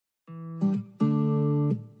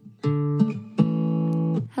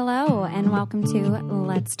Hello, and welcome to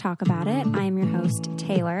Let's Talk About It. I am your host,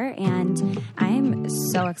 Taylor, and I'm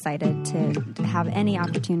so excited to have any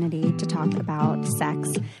opportunity to talk about sex.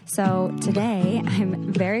 So today,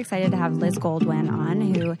 I'm very excited to have Liz Goldwyn on,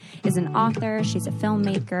 who is an author. She's a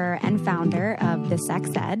filmmaker and founder of The Sex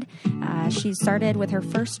Ed. She started with her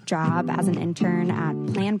first job as an intern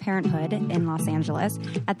at Planned Parenthood in Los Angeles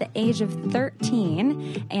at the age of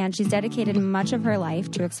 13, and she's dedicated much of her life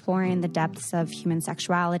to exploring the depths of human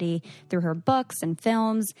sexuality through her books and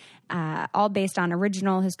films, all based on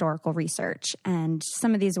original historical research. And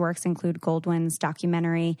some of these works include Goldwyn's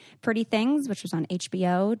documentary Pretty Things, which was on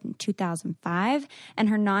HBO in 2005, and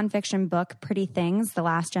her nonfiction book Pretty Things, The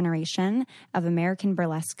Last Generation of American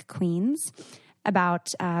Burlesque Queens,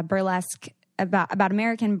 about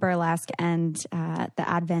American burlesque and the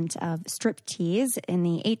advent of striptease in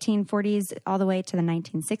the 1840s all the way to the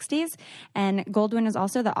 1960s. And Goldwyn is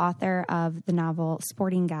also the author of the novel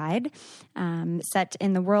Sporting Guide, set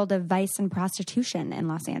in the world of vice and prostitution in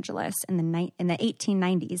Los Angeles in the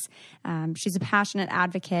 1890s. She's a passionate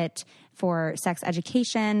advocate for sex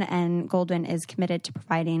education, and Goldwyn is committed to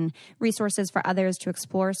providing resources for others to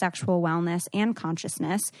explore sexual wellness and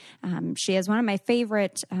consciousness. She has one of my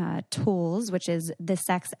favorite tools, which is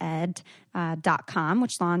thesexed.com,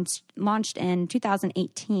 which launched in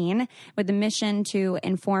 2018 with the mission to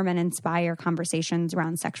inform and inspire conversations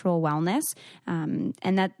around sexual wellness, and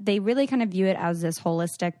that they really kind of view it as this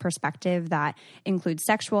holistic perspective that includes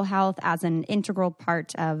sexual health as an integral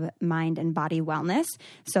part of mind and body wellness.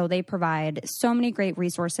 So they provide so many great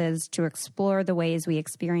resources to explore the ways we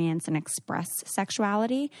experience and express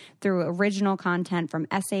sexuality through original content, from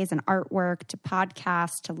essays and artwork to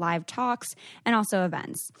podcasts to live talks and also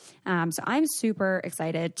events. So I'm super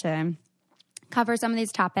excited to cover some of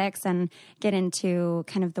these topics and get into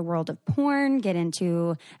kind of the world of porn, get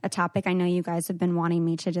into a topic I know you guys have been wanting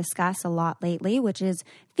me to discuss a lot lately, which is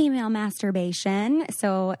female masturbation.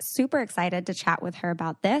 So super excited to chat with her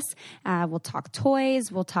about this. We'll talk toys,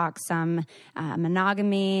 we'll talk some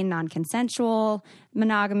monogamy, non-consensual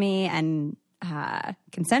monogamy, and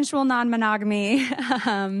consensual non-monogamy,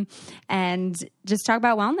 and just talk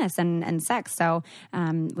about wellness and sex. So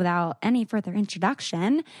without any further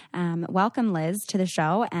introduction, welcome, Liz, to the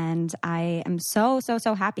show. And I am so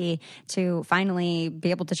happy to finally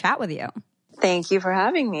be able to chat with you. Thank you for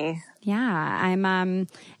having me. Yeah,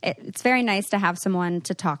 it's very nice to have someone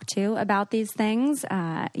to talk to about these things.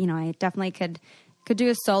 I definitely could do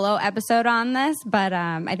a solo episode on this, but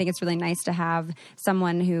I think it's really nice to have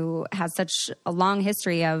someone who has such a long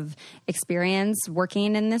history of experience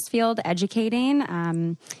working in this field, educating,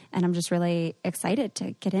 and I'm just really excited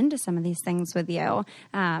to get into some of these things with you.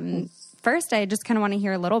 First, I just kind of want to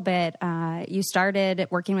hear a little bit. You started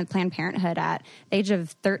working with Planned Parenthood at the age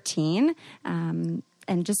of 13, and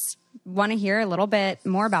just want to hear a little bit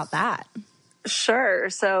more about that. Sure.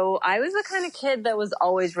 So I was the kind of kid that was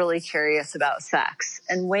always really curious about sex,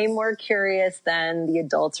 and way more curious than the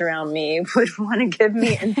adults around me would want to give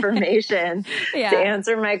me information to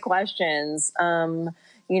answer my questions.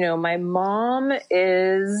 My mom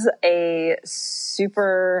is a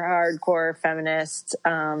super hardcore feminist.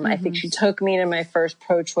 I think she took me to my first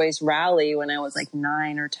pro-choice rally when I was like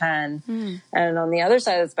 9 or 10. And on the other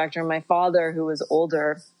side of the spectrum, my father, who was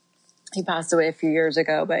older, he passed away a few years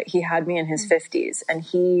ago, but he had me in his 50s, and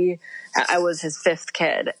I was his fifth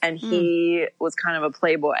kid, and he was kind of a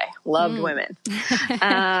playboy, loved women,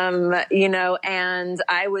 and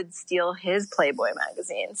I would steal his Playboy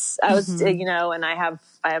magazines. I was, and I have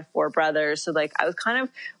 4 brothers. So like, I was kind of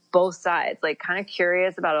both sides, like kind of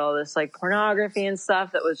curious about all this like pornography and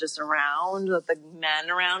stuff that was just around, that the men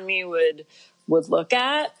around me would look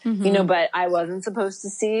at, but I wasn't supposed to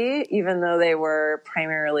see, even though they were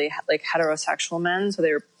primarily like heterosexual men. So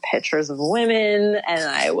they were pictures of women, and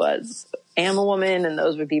I am a woman, and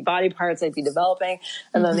those would be body parts I'd be developing.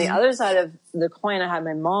 And then the other side of the coin, I had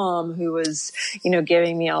my mom, who was,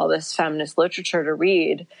 giving me all this feminist literature to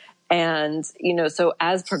read. And, so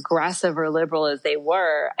as progressive or liberal as they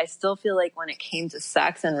were, I still feel like when it came to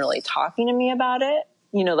sex and really talking to me about it,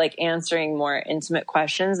 like answering more intimate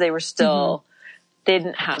questions, they were still, they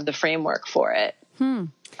didn't have the framework for it.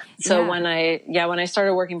 So when I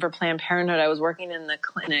started working for Planned Parenthood, I was working in the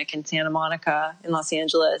clinic in Santa Monica in Los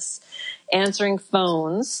Angeles, answering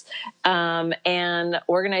phones, and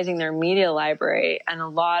organizing their media library. And a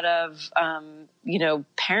lot of,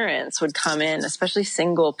 parents would come in, especially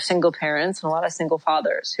single parents, and a lot of single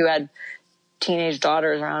fathers who had teenage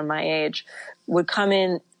daughters around my age, would come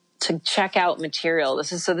in to check out material.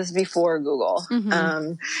 This is before Google,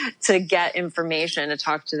 to get information, to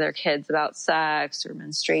talk to their kids about sex or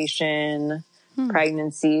menstruation,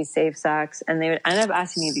 pregnancy, safe sex, and they would end up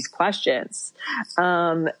asking me these questions.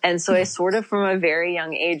 And so I sort of from a very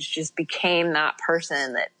young age just became that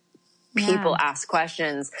person that people ask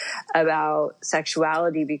questions about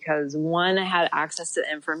sexuality because one, I had access to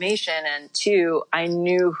information, and two, I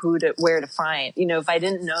knew where to find, if I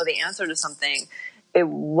didn't know the answer to something,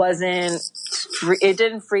 it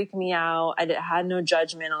didn't freak me out. I had no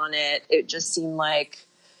judgment on it. It just seemed like,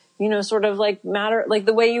 sort of like matter, like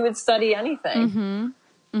the way you would study anything. Mm-hmm.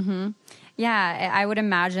 Mm-hmm. Yeah, I would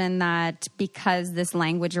imagine that because this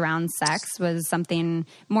language around sex was something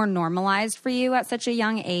more normalized for you at such a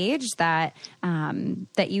young age, that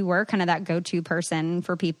that you were kind of that go-to person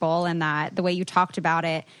for people, and that the way you talked about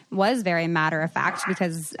it was very matter of fact,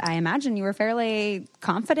 because I imagine you were fairly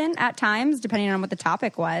confident at times, depending on what the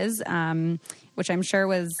topic was, which I'm sure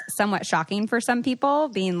was somewhat shocking for some people,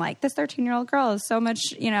 being like, this 13-year-old girl is so much,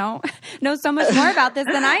 knows so much more about this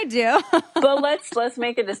than I do. But let's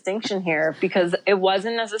make a distinction here, because it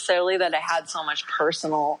wasn't necessarily that I had so much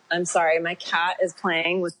personal. I'm sorry, my cat is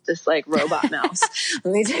playing with this like robot mouse.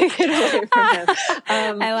 Let me take it away from him.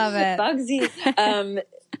 I love it. Bugsy.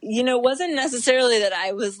 It wasn't necessarily that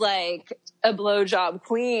I was like a blowjob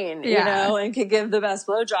queen, and could give the best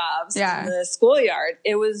blowjobs in the schoolyard.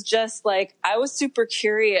 It was just like, I was super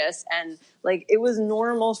curious, and like, it was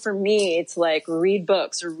normal for me to like read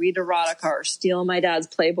books or read erotica or steal my dad's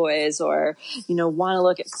Playboys or, want to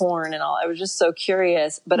look at porn and all. I was just so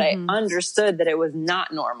curious, but I understood that it was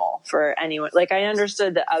not normal for anyone. Like, I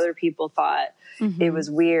understood that other people thought it was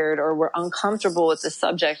weird or were uncomfortable with the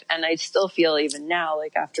subject. And I still feel even now,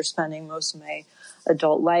 like after spending most of my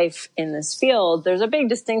adult life in this field, there's a big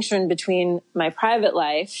distinction between my private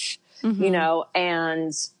life,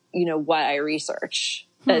 and, what I research.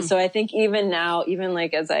 So I think even now, even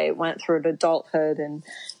like as I went through adulthood and,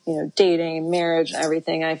 dating and marriage and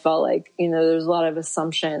everything, I felt like, there's a lot of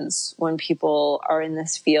assumptions when people are in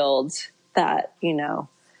this field that,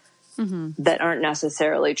 that aren't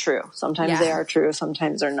necessarily true. Sometimes they are true,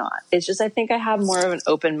 sometimes they're not. It's just, I think I have more of an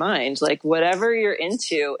open mind. Like whatever you're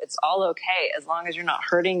into, it's all okay as long as you're not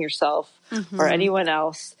hurting yourself or anyone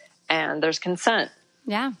else and there's consent.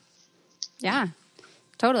 Yeah. Yeah,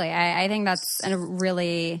 totally. I think that's a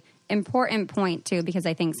really important point too, because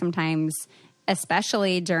I think sometimes,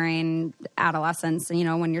 especially during adolescence,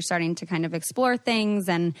 when you're starting to kind of explore things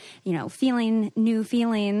and, feeling new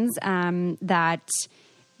feelings, that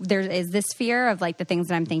there is this fear of like the things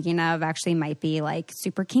that I'm thinking of actually might be like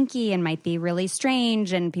super kinky and might be really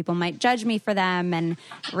strange and people might judge me for them. And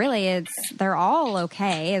really they're all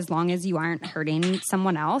okay as long as you aren't hurting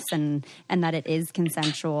someone else and that it is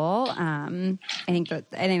consensual. I think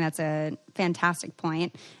that's a fantastic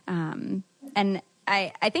point. And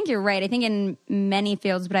I think you're right. I think in many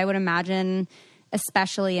fields, but I would imagine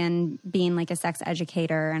especially in being like a sex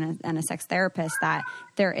educator and a sex therapist, that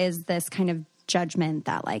there is this kind of judgment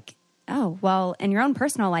that like, oh, well, in your own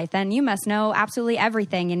personal life, then you must know absolutely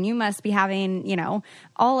everything and you must be having,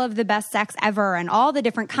 all of the best sex ever and all the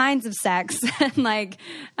different kinds of sex. And like,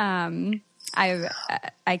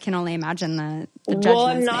 I can only imagine the judgments. Well,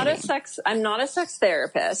 I'm not a sex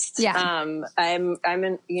therapist. Yeah.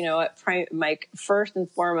 Like first and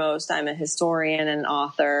foremost, I'm a historian and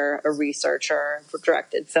author, a researcher for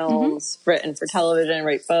directed films, written for television,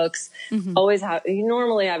 write books,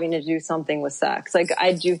 normally having to do something with sex. Like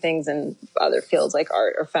I do things in other fields like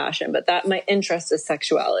art or fashion, but my interest is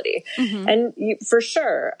sexuality. And for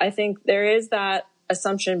sure, I think there is that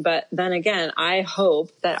assumption, but then again, I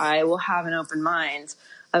hope that I will have an open mind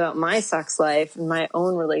about my sex life and my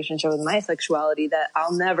own relationship with my sexuality, that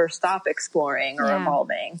I'll never stop exploring or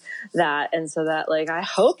evolving that. And so that like, I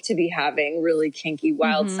hope to be having really kinky,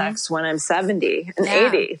 wild sex when I'm 70 and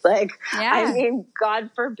 80. Like, I mean,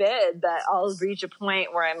 God forbid that I'll reach a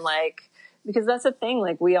point where I'm like, because that's the thing,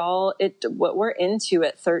 like what we're into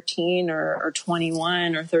at 13 or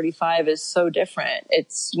 21 or 35 is so different.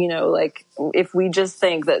 It's, like if we just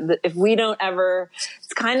think that if we don't ever,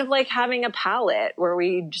 it's kind of like having a palate where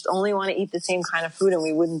we just only want to eat the same kind of food and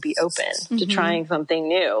we wouldn't be open to trying something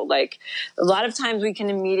new. Like a lot of times we can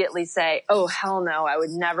immediately say, oh, hell no, I would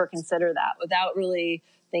never consider that, without really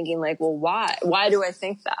thinking like, well, why do I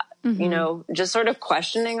think that? Just sort of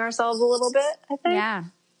questioning ourselves a little bit, I think.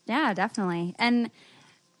 Yeah, definitely. And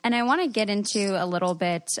I want to get into a little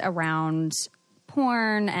bit around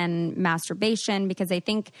porn and masturbation, because I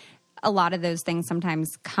think a lot of those things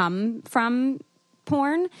sometimes come from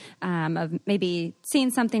porn, of maybe seeing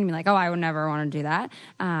something and be like, oh, I would never want to do that.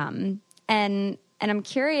 And I'm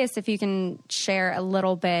curious if you can share a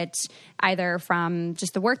little bit either from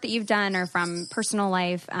just the work that you've done or from personal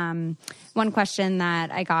life. One question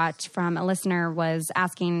that I got from a listener was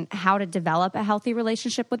asking how to develop a healthy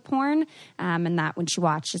relationship with porn, and that when she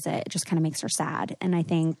watches it, it just kind of makes her sad. And I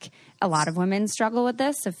think a lot of women struggle with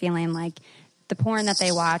this, of feeling like the porn that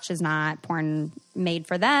they watch is not porn made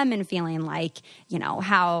for them, and feeling like, you know,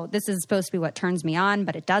 how this is supposed to be what turns me on,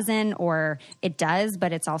 but it doesn't, or it does,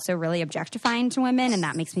 but it's also really objectifying to women. And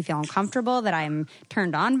that makes me feel uncomfortable that I'm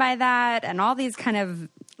turned on by that, and all these kind of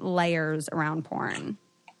layers around porn.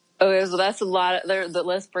 Okay, so that's a lot.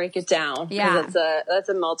 Let's break it down. Yeah. That's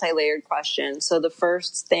a multi-layered question. So the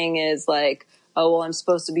first thing is like, oh, well, I'm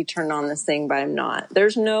supposed to be turned on this thing, but I'm not.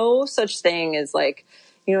 There's no such thing as like,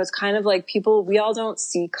 you know, it's kind of like we all don't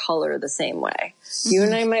see color the same way. Mm-hmm. You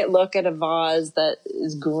and I might look at a vase that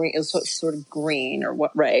is green, is sort of green or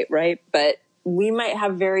what, right? But we might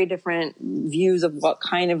have very different views of what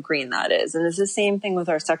kind of green that is. And it's the same thing with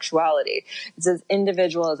our sexuality. It's as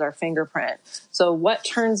individual as our fingerprint. So what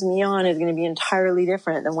turns me on is going to be entirely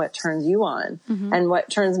different than what turns you on. Mm-hmm. And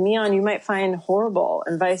what turns me on, you might find horrible,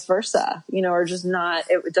 and vice versa, you know, or just not,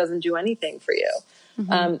 it doesn't do anything for you.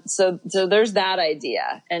 Mm-hmm. So there's that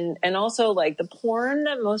idea. And also like the porn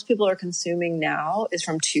that most people are consuming now is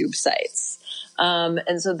from tube sites.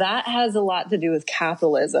 And so that has a lot to do with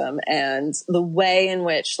capitalism and the way in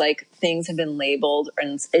which like things have been labeled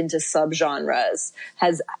into subgenres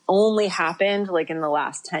has only happened like in the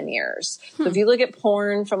last 10 years. So if you look at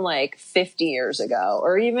porn from like 50 years ago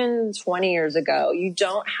or even 20 years ago, you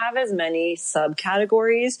don't have as many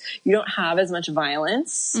subcategories. You don't have as much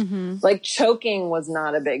violence. Mm-hmm. Like choking was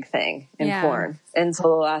not a big thing in porn until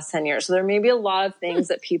the last 10 years. So there may be a lot of things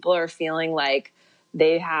that people are feeling like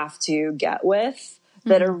they have to get with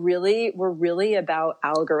that were really about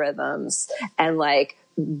algorithms and like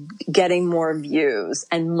getting more views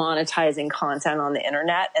and monetizing content on the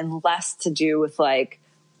internet, and less to do with like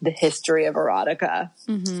the history of erotica.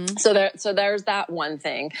 Mm-hmm. So there's that one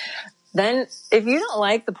thing. Then if you don't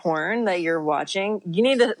like the porn that you're watching, you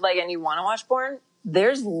need to like, and you want to watch porn,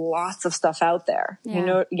 there's lots of stuff out there.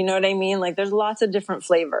 Yeah. You know what I mean? Like there's lots of different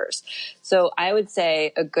flavors. So I would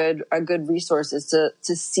say a good resource is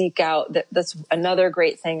to seek out that's another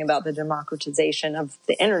great thing about the democratization of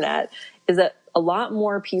the internet, is that a lot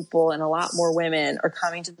more people and a lot more women are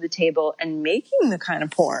coming to the table and making the kind of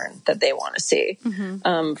porn that they want to see.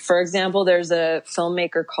 Mm-hmm. For example, there's a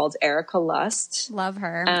filmmaker called Erica Lust. Love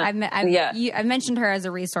her. I've mentioned her as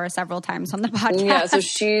a resource several times on the podcast. Yeah, so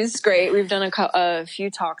she's great. We've done a few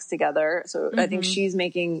talks together. So I think she's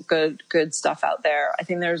making good stuff out there. I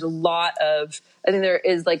think there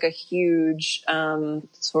is like a huge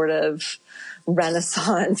sort of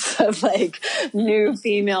renaissance of like new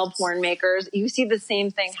female porn makers. You see the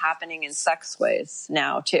same thing happening in sex toys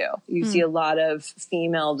now too. You see a lot of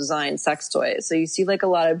female designed sex toys. So you see like a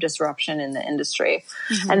lot of disruption in the industry.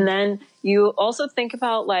 Mm-hmm. And then you also think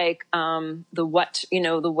about like the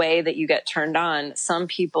way that you get turned on. Some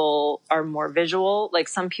people are more visual. Like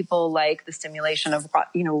some people like the stimulation of,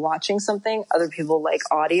 watching something. Other people like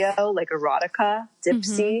audio, like erotica,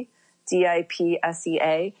 Dipsea. Mm-hmm.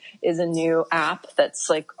 DIPSEA is a new app that's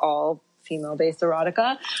like all female-based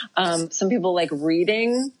erotica. Some people like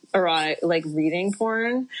reading reading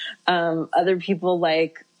porn. Other people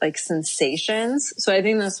like sensations. So I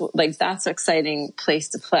think that's an exciting place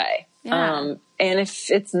to play. Yeah. And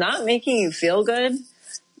if it's not making you feel good,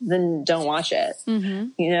 then don't watch it. Mm-hmm.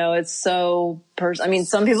 It's so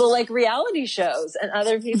some people like reality shows, and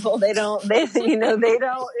other people, it makes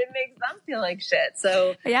them feel like shit.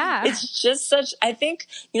 So yeah, it's just I think,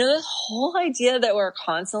 this whole idea that we're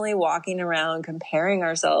constantly walking around comparing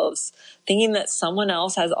ourselves, thinking that someone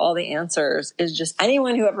else has all the answers, is just,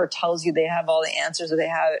 anyone who ever tells you they have all the answers or they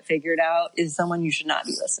have it figured out is someone you should not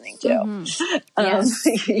be listening to.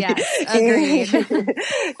 Mm-hmm. Yes, agreed.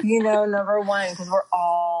 Number one, because we're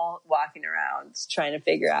all walking around trying to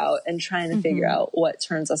figure out what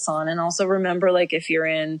turns us on. And also remember, like, if you're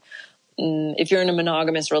in a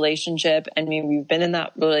monogamous relationship and maybe you've been in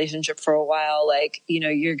that relationship for a while, like,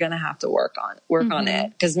 you're going to have to work on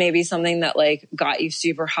it. Cause maybe something that like got you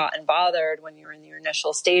super hot and bothered when you were in your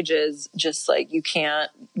initial stages, just like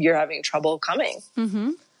you're having trouble coming.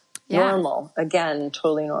 Mm-hmm. Yeah. Normal. Again,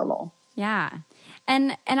 totally normal. Yeah.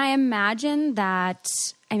 And I imagine that,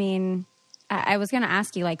 I was going to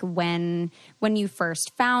ask you, like, when you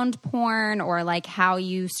first found porn, or like how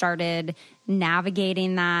you started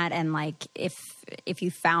navigating that, and like if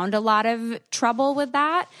you found a lot of trouble with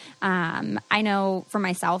that. I know for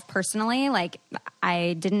myself personally, like,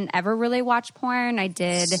 I didn't ever really watch porn. I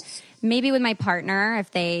did maybe with my partner,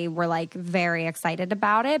 if they were like very excited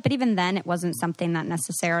about it. But even then, it wasn't something that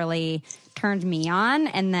necessarily turned me on.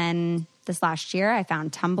 And then this last year, I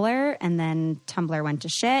found Tumblr, and then Tumblr went to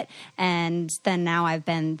shit. And then now I've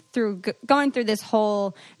been going through this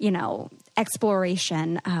whole,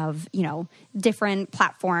 exploration of, different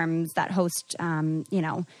platforms that host,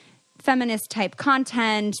 feminist type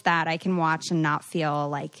content that I can watch and not feel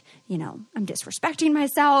like, I'm disrespecting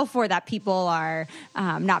myself, or that people are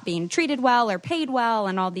not being treated well or paid well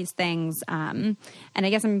and all these things. And I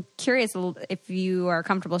guess I'm curious if you are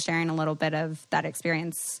comfortable sharing a little bit of that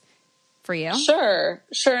experience for you. Sure.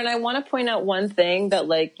 And I want to point out one thing that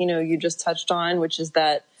you just touched on, which is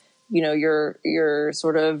that, you're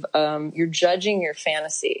sort of, you're judging your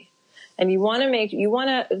fantasy. And we can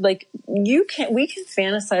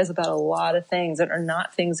fantasize about a lot of things that are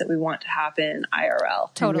not things that we want to happen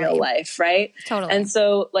IRL, totally. In real life, right? Totally. And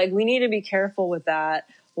so we need to be careful with that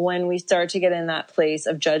when we start to get in that place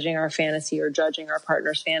of judging our fantasy or judging our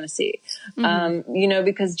partner's fantasy.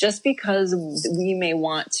 Because just because we may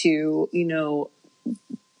want to,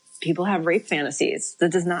 people have rape fantasies.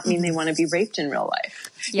 That does not mean they want to be raped in real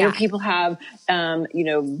life. Yeah. People have,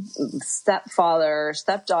 stepfather,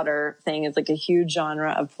 stepdaughter thing is like a huge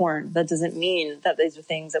genre of porn. That doesn't mean that these are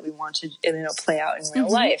things that we want to, play out in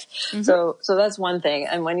real life. So that's one thing.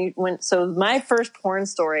 And so my first porn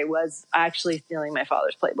story was actually stealing my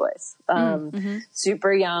father's Playboys.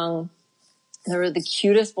 Super young. They were the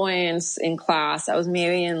cutest boys in class. I was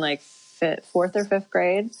maybe in fourth or fifth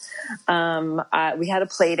grade. We had a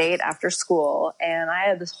play date after school, and I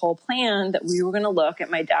had this whole plan that we were going to look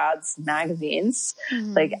at my dad's magazines,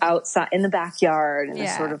 outside in the backyard, in a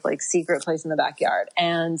sort of secret place in the backyard.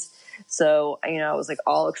 And so, I was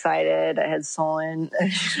all excited. I had stolen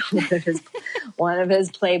one of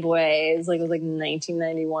his Playboys, it was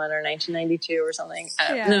 1991 or 1992 or something.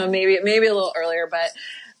 No, maybe a little earlier, but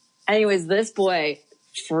anyways, this boy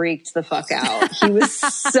freaked the fuck out. He was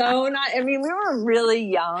so we were really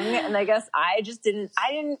young, and I guess I didn't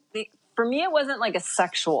for me, it wasn't a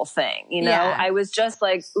sexual thing, I was just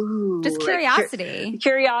ooh. Just curiosity.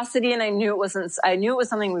 Curiosity, and I knew it was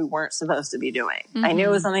something we weren't supposed to be doing. I knew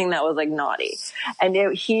it was something that was naughty. And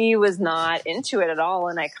he was not into it at all,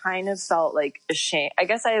 and I kind of felt ashamed. I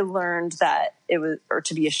guess I learned that it was, or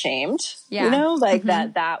to be ashamed,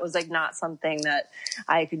 that was not something that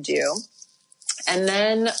I could do. And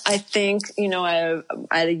then I think, I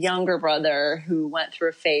had a younger brother who went through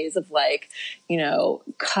a phase of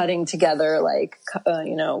cutting together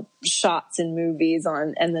shots in movies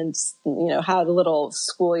and then, had a little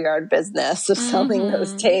schoolyard business of selling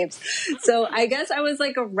those tapes. So I guess I was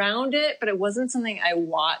around it, but it wasn't something I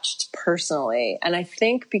watched personally. And I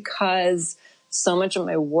think because so much of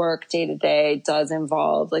my work day to day does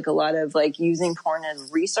involve a lot of using porn as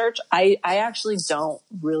research, I actually don't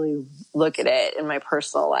really look at it in my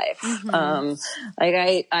personal life. I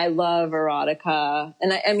love erotica,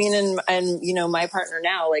 and and my partner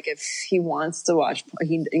now, if he wants to watch,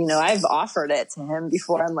 I've offered it to him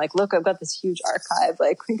before. I'm look, I've got this huge archive,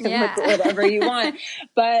 we can look at whatever you want,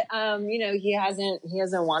 but he hasn't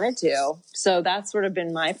wanted to. So that's sort of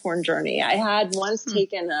been my porn journey. I had once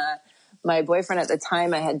taken my boyfriend at the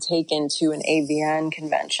time I had taken to an AVN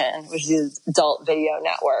convention, which is Adult Video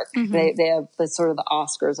Network. They have the sort of the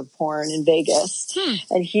Oscars of porn in Vegas.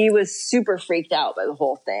 And he was super freaked out by the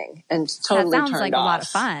whole thing and totally turned off. That sounds like a lot of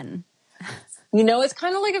fun. It's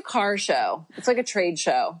kind of like a car show. It's like a trade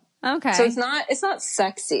show. Okay. So it's not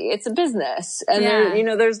sexy. It's a business. And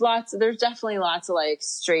there's definitely lots of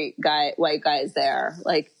straight white guys there,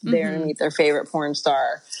 there to meet their favorite porn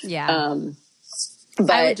star. Yeah. But,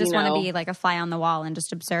 I would just want to be a fly on the wall and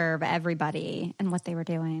just observe everybody and what they were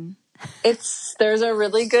doing. There's a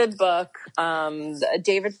really good book.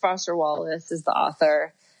 David Foster Wallace is the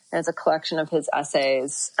author, and it's a collection of his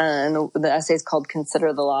essays. And the essay is called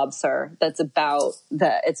 "Consider the Lobster." It's about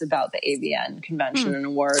the AVN convention and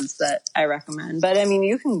awards that I recommend. But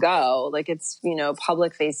you can go. It's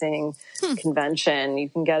public facing convention. You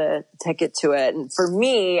can get a ticket to it. And for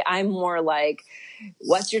me, I'm more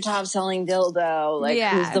what's your top selling dildo?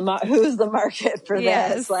 Who's the market for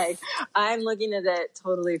this? I'm looking at it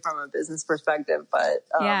totally from a business perspective, but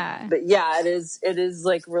it is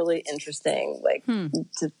really interesting,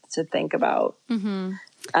 to think about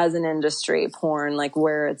as an industry, porn,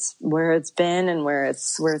 where it's been and where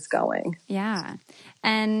it's going. Yeah.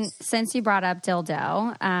 And since you brought up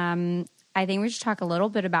dildo, I think we should talk a little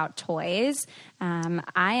bit about toys.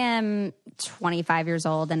 I am 25 years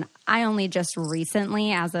old, and I only just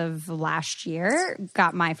recently, as of last year,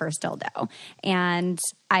 got my first dildo. And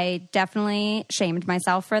I definitely shamed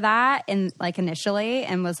myself for that initially,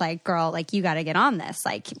 and was like, girl, like, you got to get on this.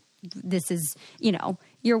 Like, this is,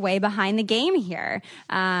 you're way behind the game here.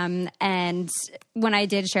 And when I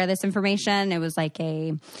did share this information, it was like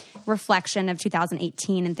a reflection of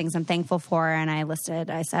 2018 and things I'm thankful for. And I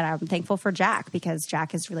said, I'm thankful for Jack, because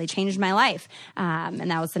Jack has really changed my life.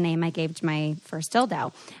 And that was the name I gave to my first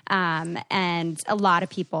dildo. And a lot of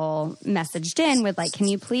people messaged in with like, can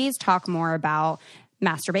you please talk more about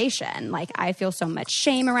masturbation? Like, I feel so much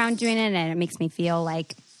shame around doing it, and it makes me feel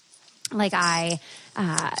like I,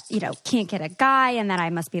 can't get a guy, and that I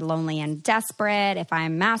must be lonely and desperate if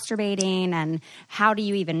I'm masturbating. And how do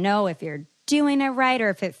you even know if you're doing it right or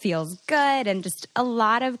if it feels good? And just a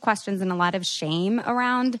lot of questions and a lot of shame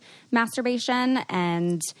around masturbation.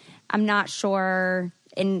 And I'm not sure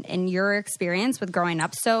in your experience with growing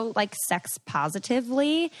up so like sex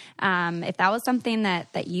positively, if that was something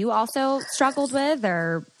that you also struggled with,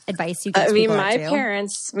 or advice you could my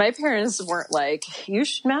parents weren't like, you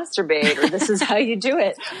should masturbate or this is how you do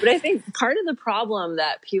it. But I think part of the problem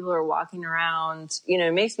that people are walking around,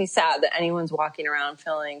 it makes me sad that anyone's walking around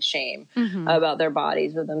feeling shame about their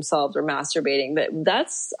bodies or themselves or masturbating. But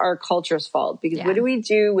that's our culture's fault, because what do we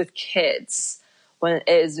do with kids when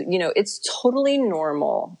it's totally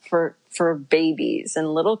normal for babies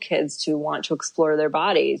and little kids to want to explore their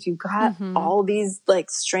bodies. You've got all these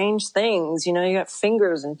like strange things, you got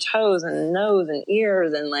fingers and toes and nose and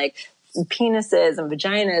ears and like penises and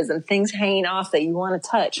vaginas and things hanging off that you want to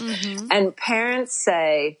touch. And parents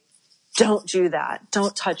say, don't do that.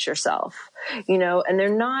 Don't touch yourself, and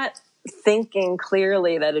they're not thinking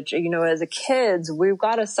clearly that, as a kids, we've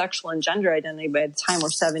got a sexual and gender identity by the time we're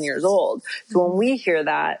 7 years old. So when we hear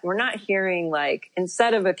that, we're not hearing like,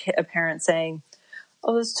 instead of a parent saying,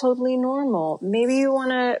 oh, it's totally normal. Maybe you want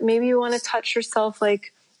to touch yourself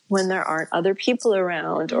like when there aren't other people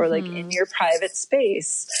around or like in your private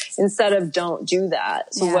space, instead of don't do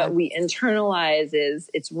that. So what we internalize is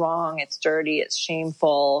it's wrong, it's dirty, it's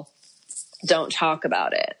shameful. Don't talk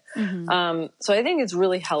about it. So I think it's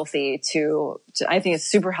really healthy I think it's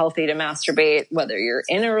super healthy to masturbate, whether you're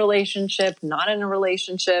in a relationship, not in a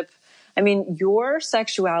relationship. I mean, your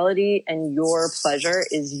sexuality and your pleasure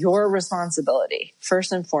is your responsibility,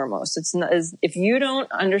 first and foremost. It's not, if you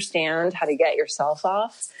don't understand how to get yourself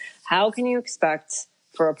off, how can you expect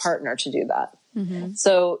for a partner to do that?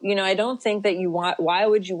 So, I don't think that why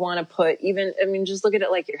would you want to put just look at it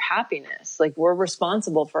like your happiness. Like, we're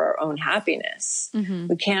responsible for our own happiness.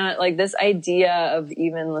 We can't, like, this idea of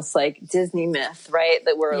even this like Disney myth, right?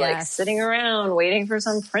 That we're like sitting around waiting for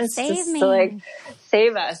some princess to like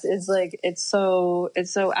save us is like, it's so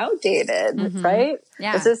outdated, right?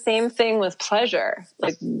 Yeah. It's the same thing with pleasure.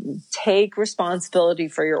 Like, take responsibility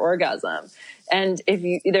for your orgasm. And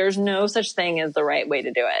there's no such thing as the right way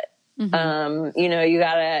to do it. You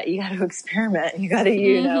gotta experiment. You gotta,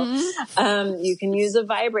 you can use a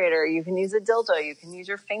vibrator, you can use a dildo, you can use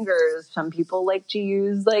your fingers. Some people like to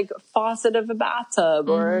use like a faucet of a bathtub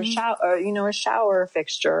or a shower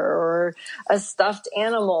fixture or a stuffed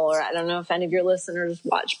animal. Or I don't know if any of your listeners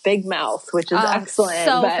watch Big Mouth, which is excellent.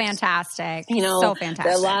 So fantastic. So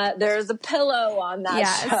fantastic. There's a pillow on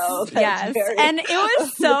that show. And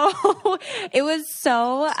it was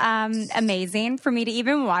so amazing for me to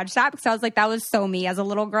even watch that, because I was like, that was so me as a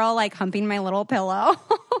little girl, like humping my little pillow.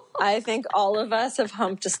 I think all of us have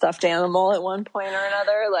humped a stuffed animal at one point or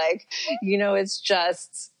another. Like, it's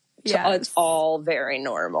just, it's all very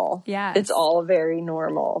normal. Yeah. It's all very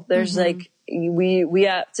normal. There's like, we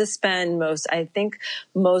have to spend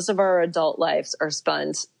most of our adult lives are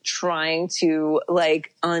spent trying to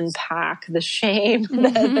like unpack the shame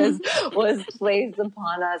that was placed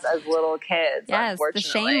upon us as little kids. Yes,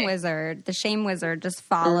 the shame wizard just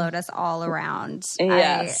followed us all around.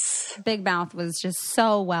 Yes. Big Mouth was just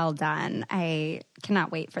so well done. I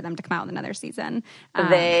cannot wait for them to come out with another season.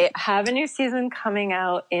 They have a new season coming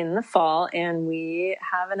out in the fall, and we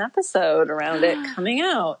have an episode around it coming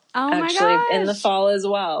out. Oh my gosh. In the fall as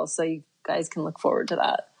well. So you guys can look forward to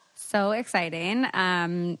that. So exciting.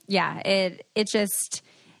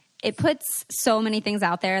 It puts so many things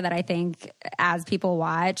out there that I think as people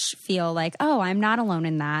watch feel like, oh, I'm not alone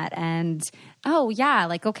in that. And, oh yeah,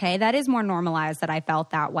 like, okay, that is more normalized that I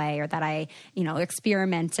felt that way, or that I,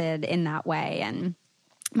 experimented in that way. And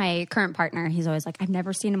my current partner, he's always like, I've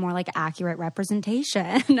never seen a more like accurate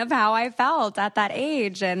representation of how I felt at that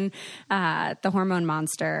age. And the hormone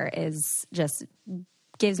monster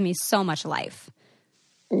gives me so much life.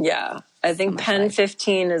 Yeah. I think Pen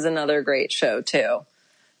 15 is another great show too. Oh,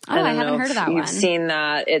 I haven't heard of that one. You've seen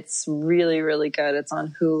that. It's really, really good. It's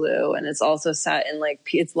on Hulu, and it's also set in like,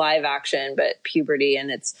 it's live action, but puberty. And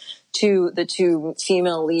it's the two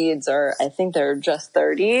female leads are, I think they're just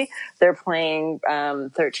 30. They're playing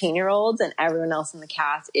 13-year-olds, and everyone else in the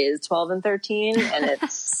cast is 12 and 13. And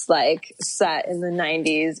it's like set in the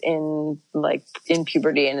 90s in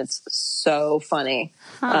puberty, and it's so funny.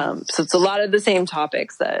 So it's a lot of the same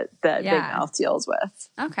topics that Big Mouth deals with.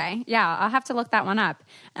 Okay. Yeah. I'll have to look that one up.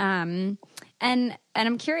 And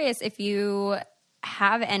I'm curious if you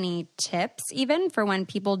have any tips even for when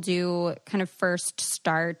people do kind of first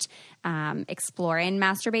start exploring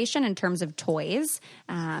masturbation in terms of toys.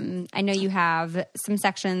 I know you have some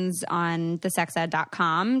sections on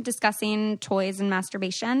thesexed.com discussing toys and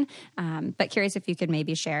masturbation, but curious if you could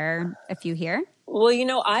maybe share a few here. Well,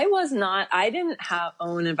 I didn't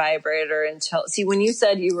own a vibrator until, when you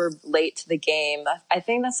said you were late to the game, I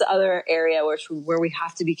think that's the other area where we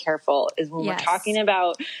have to be careful is when we're talking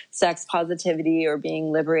about sex positivity or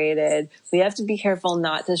being liberated, we have to be careful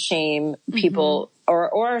not to shame people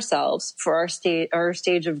or ourselves for our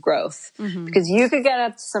stage of growth, because you could get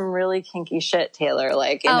up to some really kinky shit, Taylor,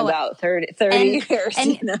 like in about 30 years.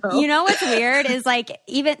 And you know what's weird is like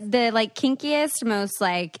even the like kinkiest, most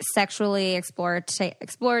like sexually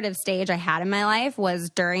explorative stage I had in my life was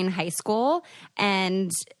during high school,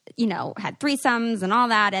 and had threesomes and all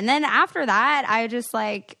that. And then after that, I just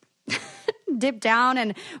like dipped down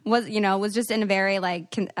and was just in a very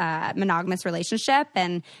like monogamous relationship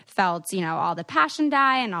and felt, all the passion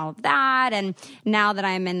die and all of that. And now that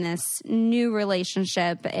I'm in this new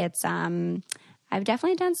relationship, it's, I've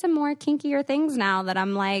definitely done some more kinkier things now that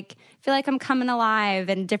I'm like, feel like I'm coming alive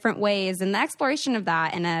in different ways. And the exploration of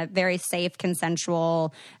that in a very safe,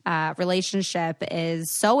 consensual relationship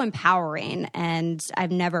is so empowering. And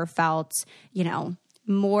I've never felt,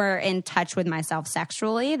 more in touch with myself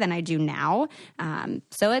sexually than I do now.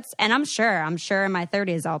 So I'm sure in my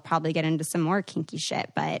 30s, I'll probably get into some more kinky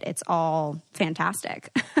shit, but it's all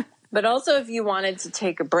fantastic. But also if you wanted to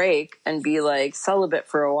take a break and be like celibate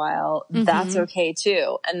for a while, that's okay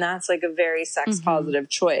too. And that's like a very sex positive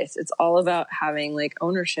choice. It's all about having like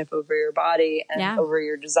ownership over your body and over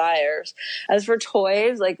your desires. As for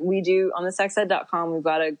toys, like we do on the sexed.com, we've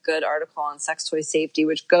got a good article on sex toy safety,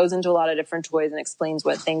 which goes into a lot of different toys and explains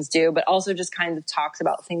what things do, but also just kind of talks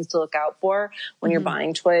about things to look out for when you're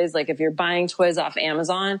buying toys. Like if you're buying toys off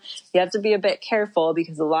Amazon, you have to be a bit careful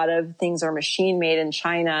because a lot of things are machine made in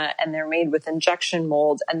China, and they're made with injection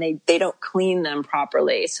molds, and they don't clean them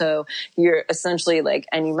properly. So you're essentially like,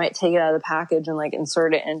 and you might take it out of the package and like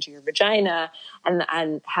insert it into your vagina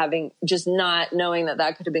and having just not knowing that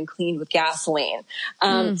could have been cleaned with gasoline.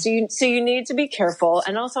 So you need to be careful.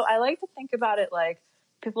 And also I like to think about it like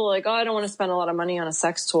people are like, oh, I don't want to spend a lot of money on a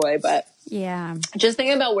sex toy, but just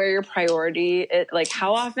think about where your priority, like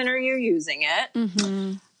how often are you using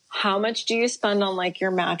it? How much do you spend on like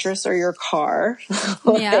your mattress or your car?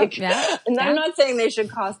 And I'm not saying they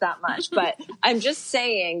should cost that much, but I'm just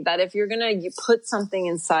saying that if you're going to put something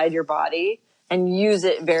inside your body and use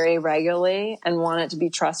it very regularly and want it to be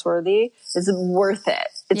trustworthy, it's worth it.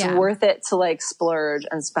 It's worth it to like splurge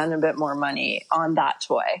and spend a bit more money on that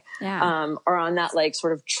toy. Or on that like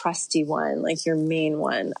sort of trusty one, like your main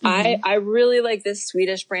one. I really like this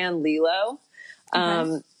Swedish brand Lelo.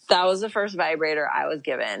 That was the first vibrator I was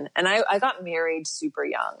given. And I got married super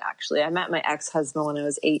young, actually. I met my ex-husband when I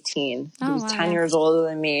was 18. He was 10 years older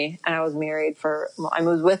than me. And I was married I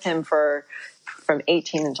was with him from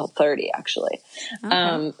 18 until 30, actually.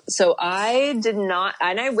 So I did not,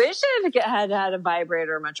 and I wish I had had a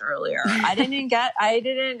vibrator much earlier. I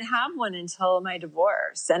didn't have one until my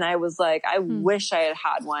divorce. And I was like, I wish I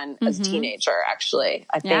had one as a teenager, actually.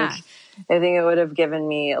 I think it would have given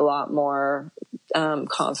me a lot more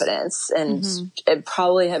confidence, and it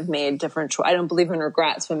probably have made different I don't believe in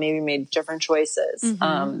regrets, but maybe made different choices,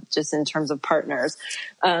 just in terms of partners.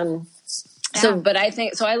 But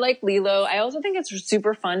I like Lelo. I also think it's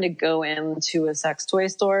super fun to go into a sex toy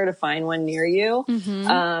store to find one near you,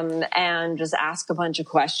 and just ask a bunch of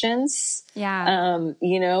questions.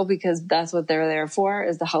 Because that's what they're there for,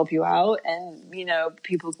 is to help you out. And,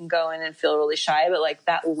 people can go in and feel really shy, but like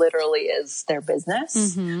that literally is their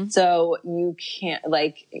business. So you can't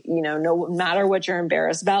no matter what you're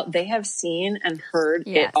embarrassed about, they have seen and heard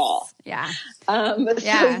it all. So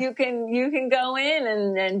you can go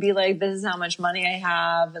in and be like, this is how much money I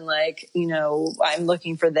have. And like, I'm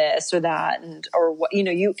looking for this or that. And, or what,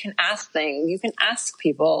 you can ask things. You can ask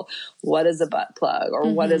people, what is a butt plug,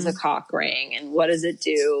 or what is a cock ring, and what does it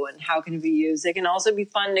do, and how can it be used? It can also be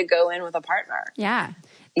fun to go in with a partner.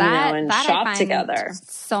 and shop I find together.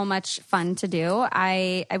 So much fun to do.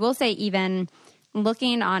 I will say, even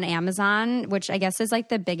looking on Amazon, which I guess is like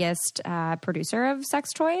the biggest producer of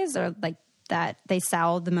sex toys, or like that they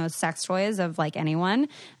sell the most sex toys of like anyone,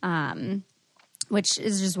 which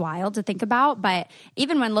is just wild to think about. But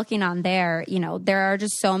even when looking on there, there are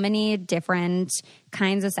just so many different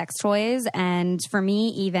kinds of sex toys. And for me,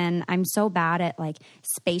 even, I'm so bad at like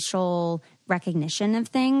spatial recognition of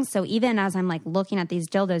things. So even as I'm like looking at these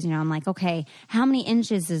dildos, I'm like, okay, how many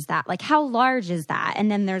inches is that? Like, how large is that?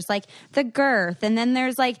 And then there's like the girth. And then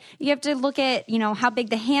there's like, you have to look at, how big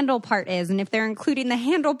the handle part is. And if they're including the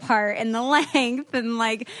handle part and the length and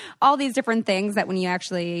like all these different things that when you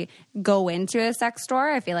actually go into a sex store,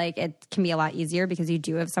 I feel like it can be a lot easier because you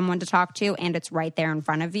do have someone to talk to and it's right there in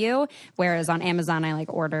front of you. Whereas on Amazon, I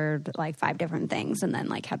like ordered like 5 different things and then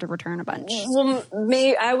like had to return a bunch. Well,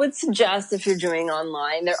 I would suggest if you're doing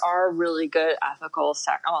online, there are really good ethical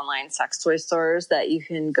online sex toy stores that you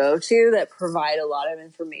can go to that provide a lot of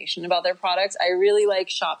information about their products. I really like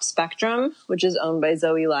Shop Spectrum, which is owned by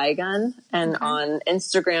Zoe Ligon. And on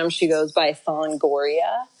Instagram, she goes by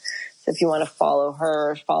Thongoria. So if you want to follow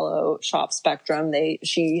her, follow Shop Spectrum.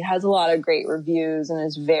 She has a lot of great reviews and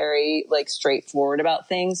is very like straightforward about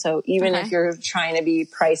things. So even if you're trying to be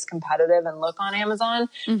price competitive and look on Amazon,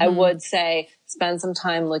 I would say spend some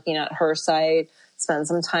time looking at her site. Spend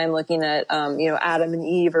some time looking at, Adam and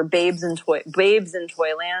Eve or Babes in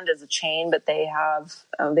Toyland is a chain, but they have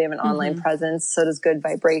an online presence. So does Good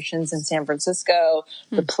Vibrations in San Francisco.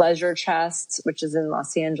 The Pleasure Chest, which is in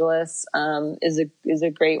Los Angeles, is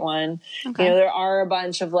a great one. Okay. There are a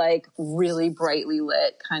bunch of like really brightly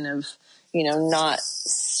lit kind of, not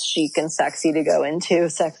chic and sexy to go into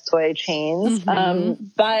sex toy chains.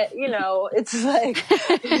 But it's like,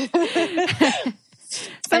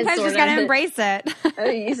 sometimes you just got to embrace it.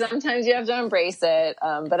 Sometimes you have to embrace it.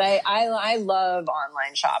 But I love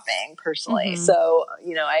online shopping personally. So,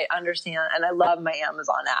 I understand and I love my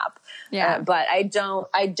Amazon app. Yeah. But I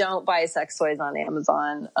don't buy sex toys on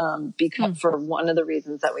Amazon, because for one of the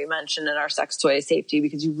reasons that we mentioned in our sex toy safety,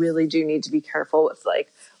 because you really do need to be careful with like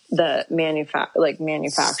the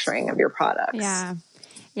manufacturing of your products. Yeah.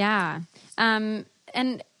 Yeah. And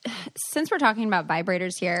since we're talking about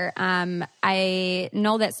vibrators here, I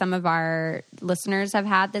know that some of our listeners have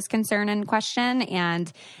had this concern and question, and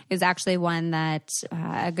it was actually one that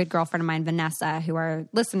a good girlfriend of mine, Vanessa, who our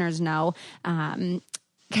listeners know, kind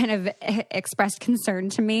of expressed concern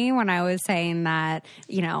to me when I was saying that,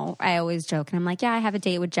 I always joke and I'm like, yeah, I have a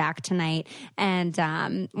date with Jack tonight. And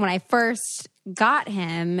when I first got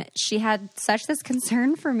him, she had such this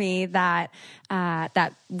concern for me that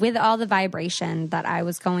that with all the vibration that I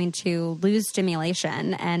was going to lose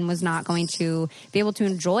stimulation and was not going to be able to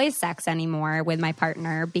enjoy sex anymore with my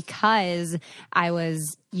partner because I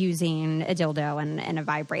was using a dildo and a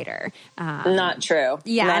vibrator. Not true.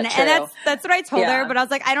 Yeah, Not true. And that's what I told her, but I was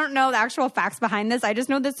like, I don't know the actual facts behind this. I just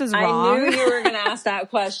know this is wrong. I knew you were going to ask that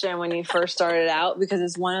question when you first started out because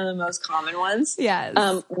it's one of the most common ones.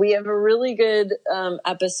 Yes. We have a really good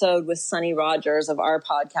episode with Sunny Rogers of our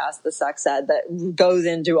podcast, The Sex Ed, that goes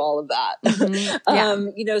into all of that.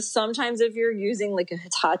 Sometimes if you're using like a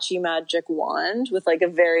Hitachi magic wand with like a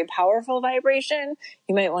very powerful vibration,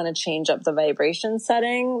 you might want to change up the vibration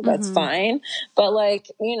setting. That's fine. But like,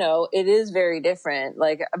 it is very different.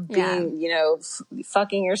 Like being,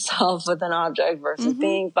 fucking yourself with an object versus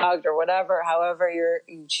being fucked or whatever, however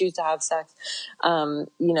you choose to have sex. You're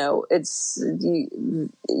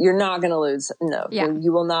not going to lose. No,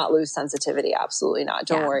 you will not lose sensitivity. Absolutely not.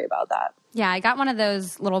 Don't worry about that. Yeah, I got one of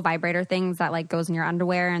those little vibrator things that like goes in your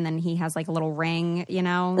underwear and then he has like a little ring,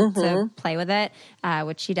 to play with it,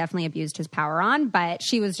 which he definitely abused his power on. But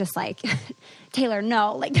she was just like, Taylor,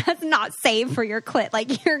 no, like that's not safe for your clit.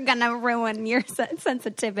 Like you're going to ruin your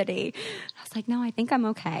sensitivity. I was like, no, I think I'm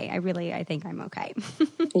okay. I think I'm okay.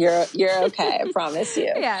 You're okay. I promise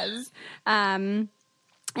you. Yes. And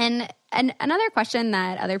another question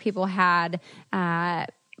that other people had,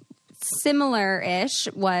 similar-ish,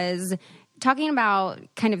 was talking about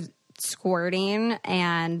kind of squirting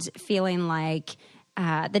and feeling like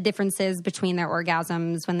the differences between their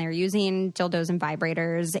orgasms when they're using dildos and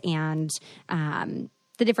vibrators and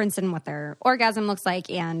the difference in what their orgasm looks like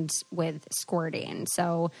and with squirting.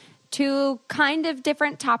 So 2 kind of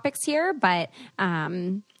different topics here, but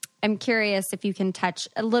I'm curious if you can touch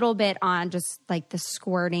a little bit on just like the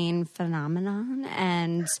squirting phenomenon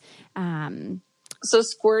and So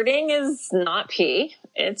squirting is not pee.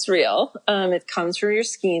 It's real. It comes from your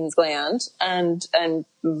Skene's gland. And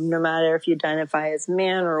no matter if you identify as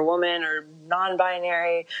man or woman or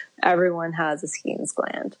non-binary, everyone has a Skene's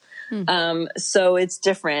gland. So it's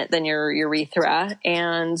different than your urethra.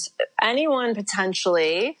 And anyone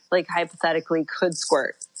potentially, like hypothetically, could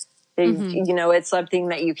squirt. You know, it's something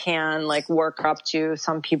that you can like work up to.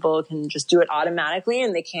 Some people can just do it automatically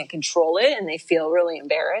and they can't control it and they feel really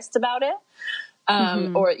embarrassed about it.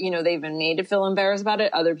 Or, you know, they've been made to feel embarrassed about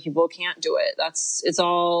it. Other people can't do it. It's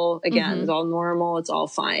all, again, it's all normal. It's all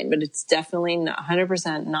fine, but it's definitely not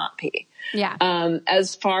 100% not pee. Yeah.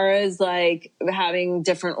 As far as like having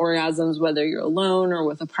different orgasms, whether you're alone or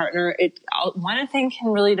with a partner, one thing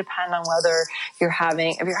can really depend on whether if you're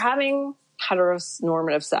having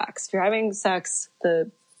heteronormative sex, if you're having sex,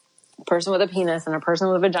 the person with a penis and a person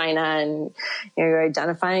with a vagina and you're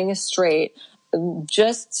identifying as straight,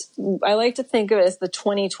 I like to think of it as the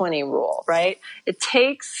 20-20 rule, right? It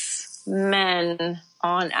takes men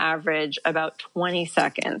on average about 20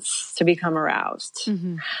 seconds to become aroused.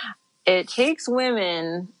 It takes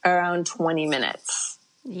women around 20 minutes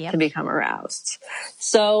to become aroused.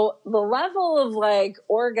 So the level of like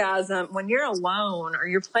orgasm when you're alone or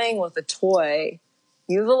you're playing with a toy,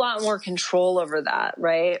 you have a lot more control over that,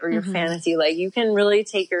 right? Or your fantasy. Like you can really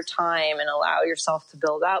take your time and allow yourself to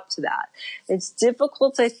build up to that. It's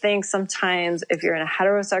difficult, I think, sometimes if you're in a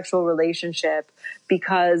heterosexual relationship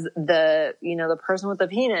because the person with the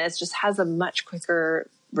penis just has a much quicker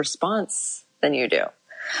response than you do.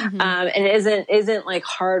 And isn't like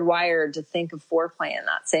hardwired to think of foreplay in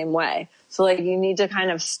that same way. So like you need to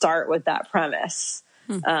kind of start with that premise.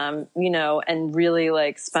 You know, and really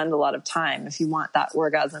like spend a lot of time if you want that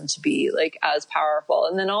orgasm to be like as powerful.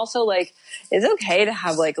 And then also like, it's okay to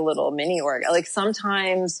have like a little mini orgasm. Like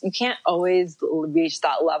sometimes you can't always reach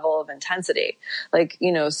that level of intensity. Like,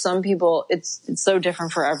 you know, some people, it's so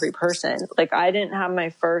different for every person. Like I didn't have my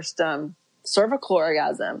first, cervical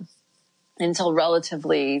orgasm until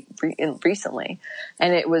relatively recently.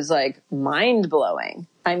 And it was like mind blowing.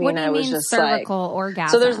 I mean, I was just cervical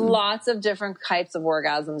orgasm? So there's lots of different types of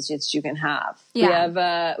orgasms that you can have.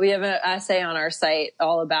 Yeah. We have an essay on our site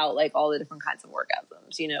all about like all the different kinds of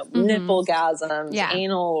orgasms, you know, nipple gasms,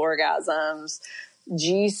 anal orgasms,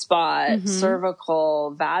 G-spot,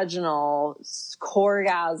 cervical, vaginal,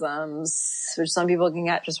 coregasms, which some people can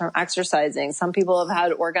get just from exercising. Some people have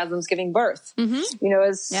had orgasms giving birth. You know,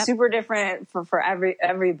 it's super different for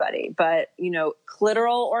everybody. But, you know,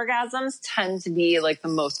 clitoral orgasms tend to be like the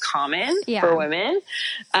most common for women,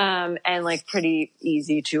 and like pretty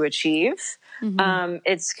easy to achieve.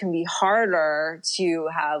 It can be harder to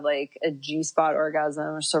have like a G-spot orgasm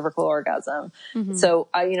or cervical orgasm. So,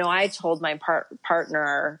 you know, I told my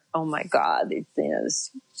partner, oh my God, you know,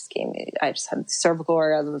 this just gave me, I just had cervical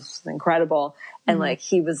orgasm. It was incredible. And like,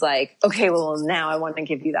 he was like, okay, well now I want to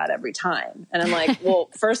give you that every time. And I'm like, well,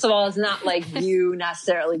 first of all, it's not like you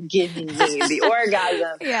necessarily giving me the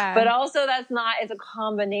orgasm, but also it's a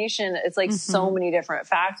combination. It's like so many different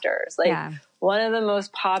factors. Like one of the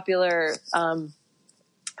most popular,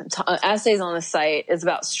 essays on the site is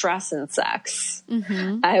about stress and sex.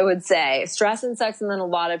 I would say stress and sex. And then a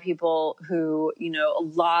lot of people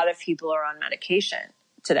are on medication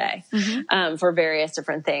today, for various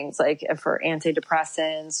different things, like for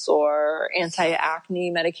antidepressants or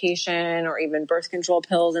anti-acne medication or even birth control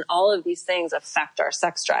pills. And all of these things affect our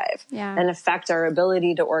sex drive and affect our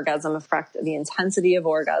ability to orgasm, affect the intensity of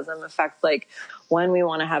orgasm, affect like when we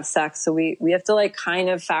want to have sex. So we have to like kind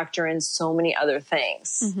of factor in so many other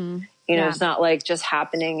things. You know, it's not like just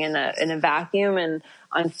happening in a vacuum. And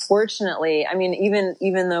unfortunately, I mean,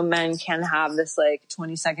 even though men can have this like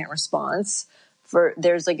 20-second response,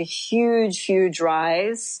 there's like a huge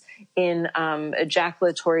rise in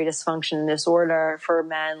ejaculatory dysfunction disorder for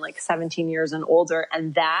men like 17 years and older,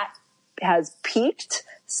 and that has peaked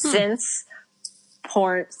since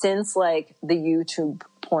like the YouTube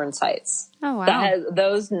porn sites. Oh wow!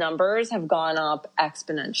 Those numbers have gone up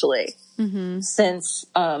exponentially since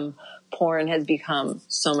porn has become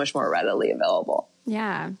so much more readily available.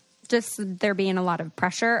 Yeah, just there being a lot of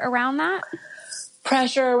pressure around that.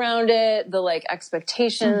 Pressure around it, the like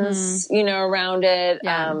expectations, you know, around it.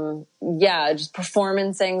 Just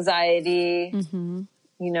performance anxiety. You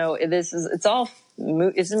know, it's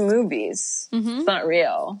in movies. It's not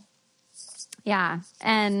real. Yeah.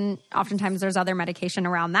 And oftentimes there's other medication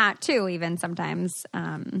around that too, even sometimes.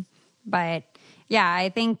 But yeah, I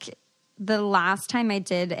think the last time I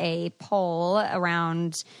did a poll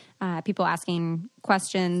around people asking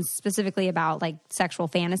questions specifically about like sexual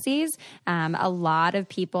fantasies. A lot of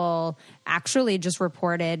people actually just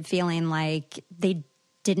reported feeling like they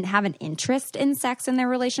didn't have an interest in sex in their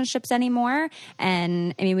relationships anymore.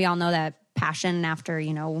 And I mean, we all know that passion after,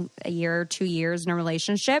 a year or 2 years in a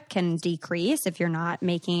relationship can decrease if you're not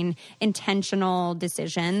making intentional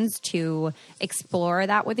decisions to explore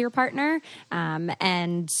that with your partner.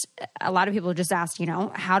 And a lot of people just asked,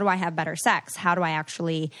 how do I have better sex? How do I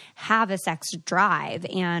actually have a sex drive?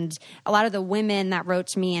 And a lot of the women that wrote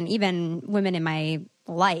to me, and even women in my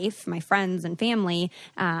life, my friends and family,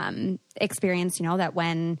 experience, that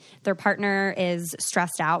when their partner is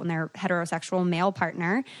stressed out, when their heterosexual male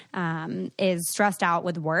partner is stressed out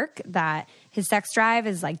with work, that his sex drive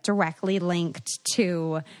is like directly linked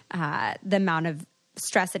to the amount of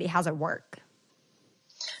stress that he has at work.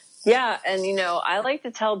 Yeah. And, I like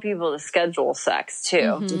to tell people to schedule sex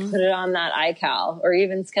too, to put it on that iCal, or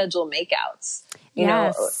even schedule makeouts. You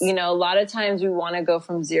know, a lot of times we want to go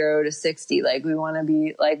from 0 to 60. Like we want to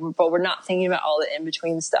be like, but we're not thinking about all the in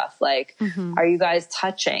between stuff. Like, are you guys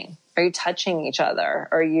touching? Are you touching each other?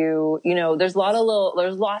 Are you, there's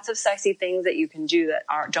lots of sexy things that you can do that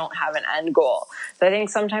don't have an end goal. So I think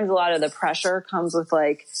sometimes a lot of the pressure comes with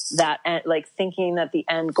like that, like thinking that the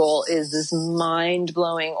end goal is this mind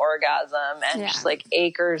blowing orgasm and just like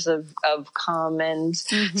acres of cum and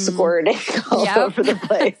squirting all over the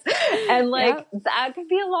place. And like, that could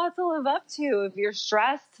be a lot to live up to if you're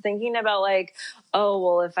stressed, thinking about like, oh,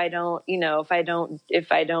 well, if I don't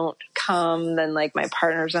come, then like my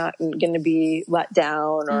partner's not going to be let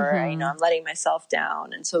down, or, I'm letting myself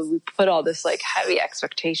down. And so we put all this like heavy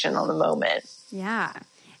expectation on the moment. Yeah.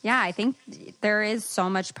 Yeah. I think there is so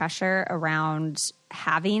much pressure around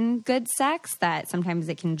having good sex that sometimes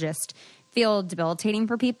it can just feel debilitating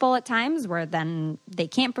for people at times, where then they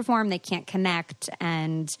can't perform, they can't connect,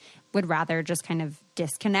 and would rather just kind of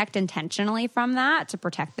disconnect intentionally from that to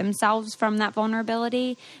protect themselves from that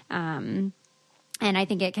vulnerability. And I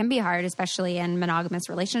think it can be hard, especially in monogamous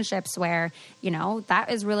relationships where, that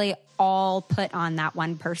is really all put on that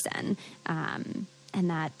one person. And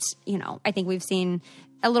that, I think we've seen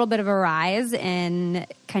a little bit of a rise in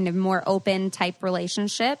kind of more open type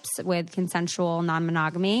relationships with consensual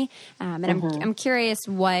non-monogamy. And I'm curious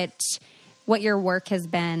what your work has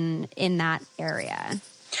been in that area.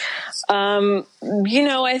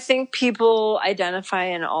 I think people identify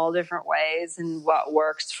in all different ways, and what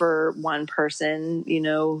works for one person,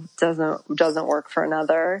 doesn't work for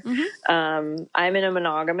another. I'm in a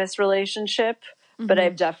monogamous relationship, but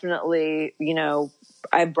I've definitely,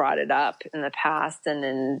 I brought it up in the past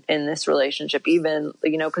and in this relationship, even,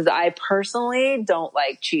 cause I personally don't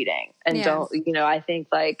like cheating and I think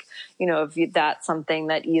like, if that's something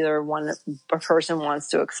that either a person wants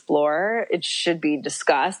to explore, it should be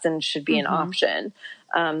discussed and should be an option.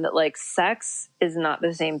 That like sex is not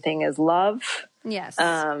the same thing as love. Yes.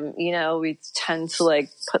 We tend to like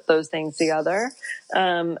put those things together.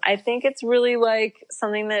 I think it's really like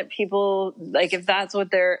something that people like, if that's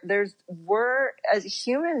what we're as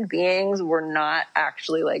human beings, we're not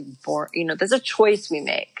actually like born, there's a choice we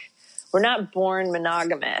make. We're not born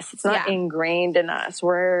monogamous. It's not ingrained in us.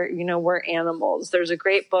 We're animals. There's a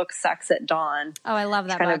great book, Sex at Dawn. Oh, I love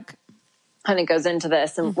that book. And it goes into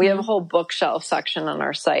this, and we have a whole bookshelf section on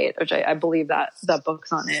our site, which I believe that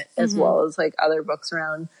book's on it, as well as like other books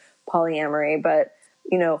around polyamory. But,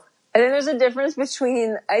 I think there's a difference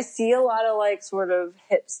between, I see a lot of like sort of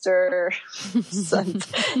hipster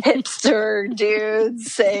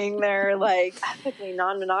dudes saying they're like ethically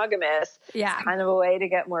non-monogamous. Yeah. It's kind of a way to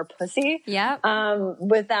get more pussy. Yeah.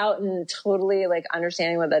 Without totally like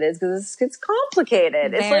understanding what that is, because it's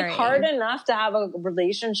complicated. Very. It's like hard enough to have a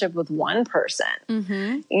relationship with one person,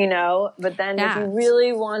 but then if you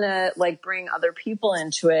really want to like bring other people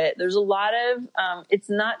into it, there's a lot of, it's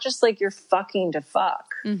not just like you're fucking to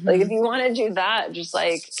fuck. Like if you want to do that, just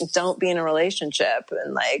like don't be in a relationship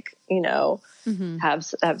and like, have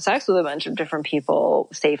sex with a bunch of different people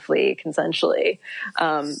safely, consensually.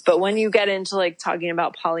 But when you get into like talking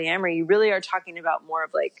about polyamory, you really are talking about more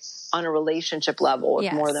of like on a relationship level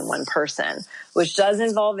with more than one person, which does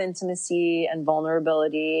involve intimacy and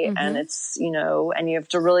vulnerability. And it's, and you have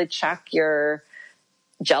to really check your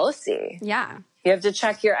jealousy. Yeah. You have to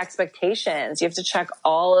check your expectations. You have to check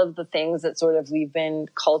all of the things that sort of we've been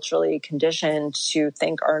culturally conditioned to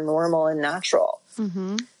think are normal and natural.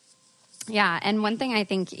 Yeah. And one thing I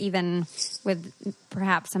think even with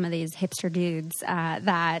perhaps some of these hipster dudes that,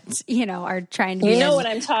 are trying to be what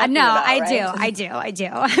I'm talking about, I do.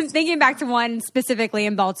 I'm thinking back to one specifically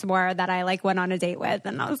in Baltimore that I went on a date with,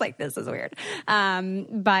 and I was like, this is weird.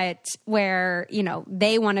 But where,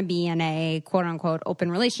 they want to be in a quote unquote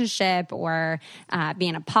open relationship or be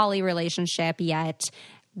in a poly relationship, yet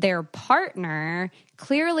their partner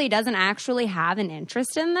clearly doesn't actually have an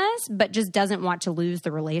interest in this, but just doesn't want to lose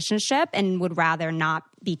the relationship and would rather not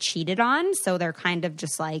be cheated on. So they're kind of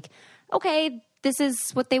just like, okay, this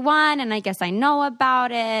is what they want, and I guess I know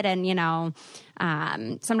about it. And,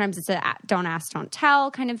 sometimes it's a don't ask, don't tell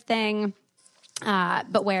kind of thing.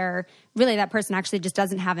 But where really that person actually just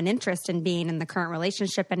doesn't have an interest in being in the current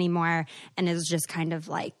relationship anymore and is just kind of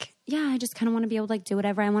like, yeah, I just kind of want to be able to do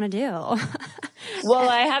whatever I want to do. Well,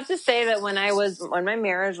 I have to say that when my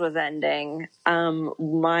marriage was ending,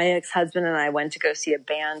 my ex-husband and I went to go see a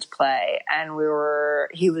band play, and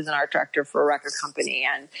he was an art director for a record company,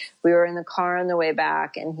 and we were in the car on the way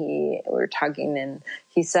back, and we were talking, and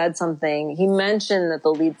he said something. He mentioned that the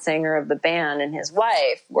lead singer of the band and his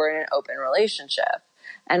wife were in an open relationship.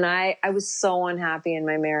 And I was so unhappy in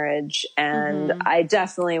my marriage, and I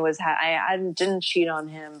definitely was, I didn't cheat on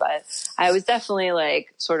him, but I was definitely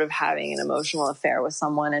sort of having an emotional affair with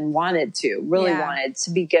someone and wanted to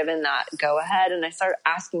be given that go ahead. And I started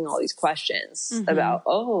asking all these questions about,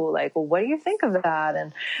 well, what do you think of that?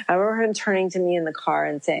 And I remember him turning to me in the car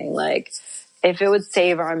and saying if it would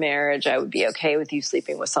save our marriage, I would be okay with you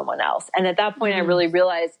sleeping with someone else. And at that point, I really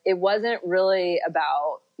realized it wasn't really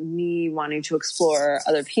about me wanting to explore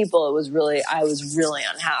other people. It was really, I was really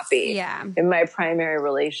unhappy in my primary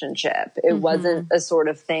relationship. It wasn't a sort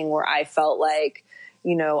of thing where I felt like,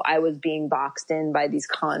 I was being boxed in by these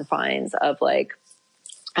confines of a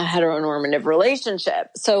heteronormative relationship.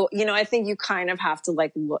 So, I think you kind of have to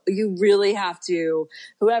you really have to,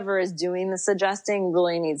 whoever is doing the suggesting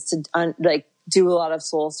really needs to do a lot of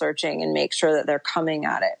soul searching and make sure that they're coming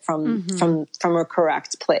at it from a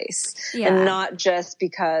correct place and not just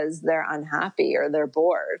because they're unhappy or they're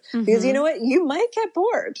bored. Because you know what? You might get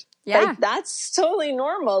bored. Yeah. That's totally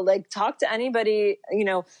normal. Talk to anybody,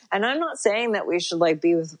 and I'm not saying that we should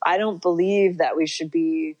I don't believe that we should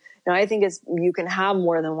be, I think you can have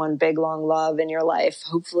more than one big, long love in your life.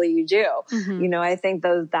 Hopefully you do. I think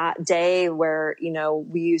that day where,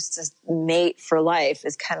 we used to mate for life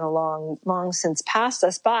is kind of long since passed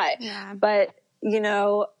us by. Yeah. But,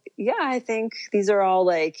 I think these are all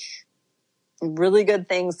really good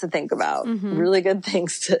things to think about, really good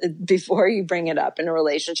things before you bring it up in a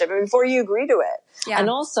relationship and before you agree to it. Yeah. And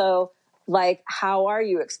also, how are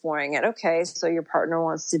you exploring it? Okay, so your partner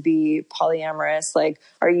wants to be polyamorous.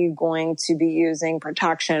 Are you going to be using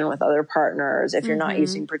protection with other partners? If you're not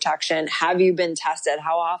using protection, have you been tested?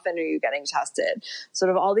 How often are you getting tested? Sort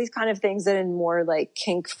of all these kind of things that in more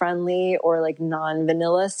kink friendly or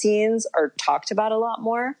non-vanilla scenes are talked about a lot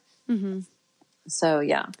more. So,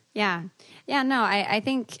 yeah. Yeah. Yeah, no, I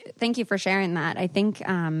think, thank you for sharing that. I think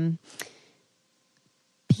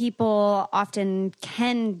people often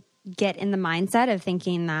can get in the mindset of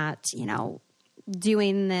thinking that,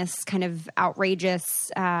 doing this kind of outrageous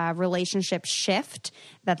relationship shift,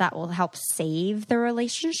 that will help save the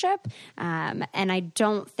relationship. And I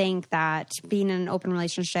don't think that being in an open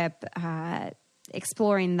relationship,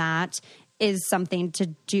 exploring that is something to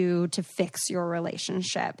do to fix your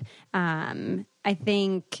relationship. I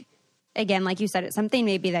think, again, like you said, it's something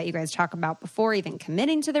maybe that you guys talk about before even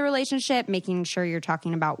committing to the relationship, making sure you're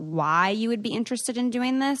talking about why you would be interested in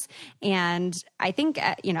doing this. And I think,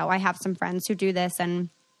 I have some friends who do this, and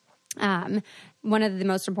one of the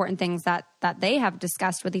most important things that they have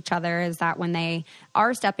discussed with each other is that when they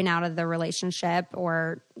are stepping out of the relationship,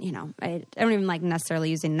 or, I don't even like necessarily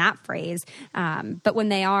using that phrase, but when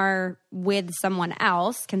they are with someone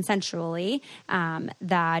else consensually,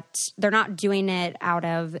 that they're not doing it out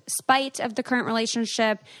of spite of the current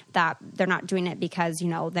relationship, that they're not doing it because,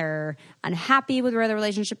 they're unhappy with where the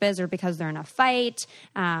relationship is or because they're in a fight,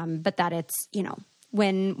 but that it's,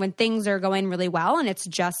 when things are going really well and it's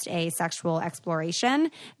just a sexual exploration,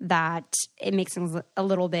 that it makes things a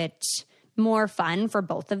little bit more fun for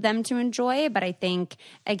both of them to enjoy. But I think,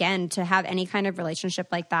 again, to have any kind of relationship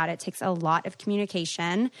like that, it takes a lot of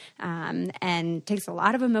communication, and takes a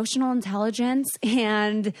lot of emotional intelligence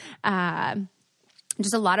and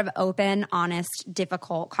just a lot of open, honest,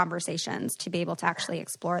 difficult conversations to be able to actually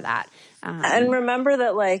explore that. And remember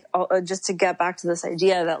that, just to get back to this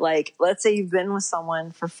idea that, let's say you've been with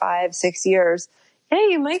someone for 5-6 years, hey,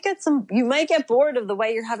 you might get bored of the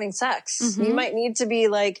way you're having sex. Mm-hmm. You might need to be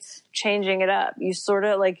like changing it up. You sort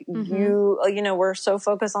of like, mm-hmm. We're so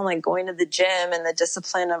focused on like going to the gym and the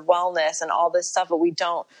discipline of wellness and all this stuff, but we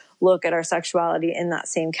don't look at our sexuality in that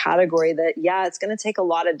same category that, yeah, it's going to take a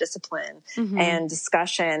lot of discipline mm-hmm. and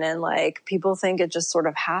discussion. And like, people think it just sort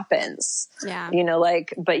of happens,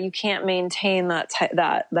 but you can't maintain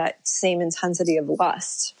that same intensity of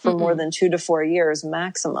lust for more than 2 to 4 years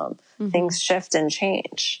maximum. Mm-hmm. Things shift and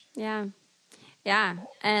change. Yeah. Yeah.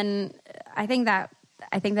 And I think that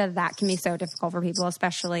can be so difficult for people,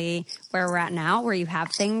 especially where we're at now, where you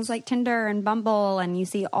have things like Tinder and Bumble, and you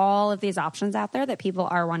see all of these options out there that people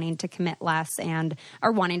are wanting to commit less and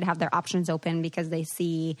are wanting to have their options open because they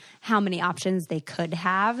see how many options they could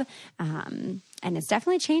have. And it's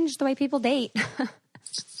definitely changed the way people date.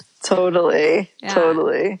 Totally. Yeah.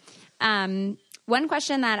 Totally. One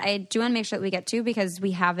question that I do want to make sure that we get to, because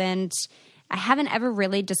I haven't ever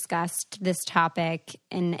really discussed this topic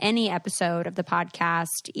in any episode of the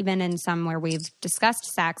podcast, even in some where we've discussed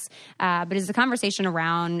sex, but it's a conversation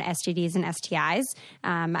around STDs and STIs.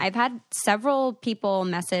 I've had several people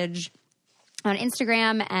message on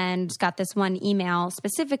Instagram and got this one email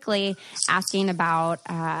specifically asking about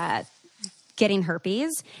getting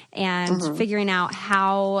herpes and mm-hmm. figuring out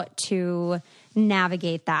how to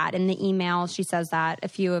navigate that. In the email, she says that a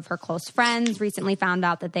few of her close friends recently found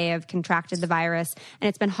out that they have contracted the virus, and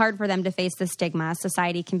it's been hard for them to face the stigma.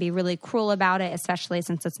 Society can be really cruel about it, especially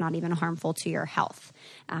since it's not even harmful to your health.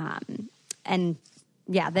 And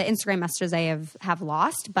yeah, the Instagram messages I have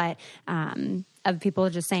lost, but of people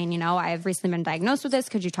just saying, I've recently been diagnosed with this.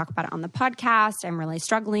 Could you talk about it on the podcast? I'm really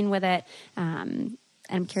struggling with it.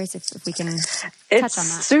 I'm curious if we can touch on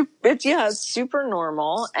that. It's super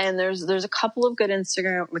normal. And there's a couple of good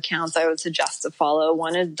Instagram accounts I would suggest to follow.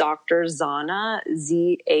 One is Dr. Zhana,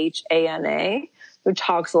 Zhana, who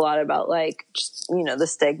talks a lot about like, just, the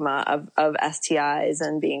stigma of STIs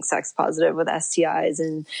and being sex positive with STIs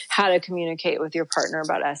and how to communicate with your partner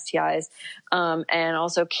about STIs. And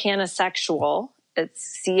also Canisexual.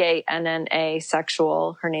 It's Canna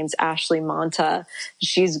sexual. Her name's Ashley Monta.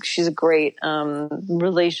 She's a great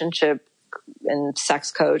relationship and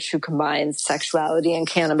sex coach who combines sexuality and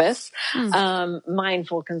cannabis,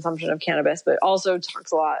 mindful consumption of cannabis, but also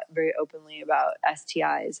talks a lot very openly about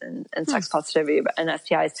STIs and sex positivity and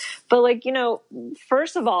STIs. But like,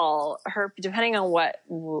 first of all, depending on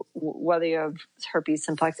whether you have herpes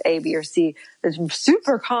simplex A, B, or C, is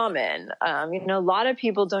super common. A lot of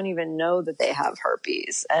people don't even know that they have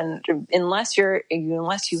herpes, and unless you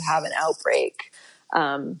have an outbreak,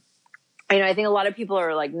 I think a lot of people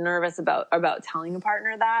are like nervous about telling a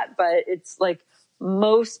partner that, but it's like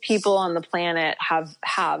most people on the planet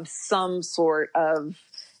have some sort of,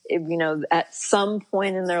 at some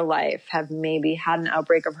point in their life have maybe had an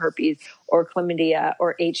outbreak of herpes or chlamydia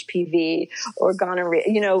or HPV or gonorrhea,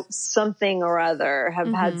 something or other, have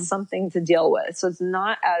mm-hmm. had something to deal with. So it's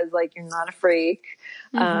not as like, you're not a freak.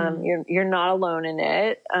 Mm-hmm. You're not alone in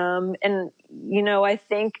it. And I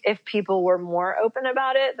think if people were more open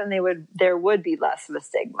about it, then there would be less of a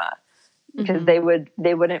stigma because mm-hmm.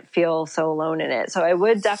 they wouldn't feel so alone in it. So I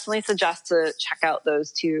would definitely suggest to check out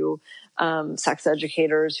those two sex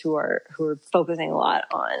educators who are focusing a lot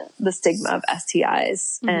on the stigma of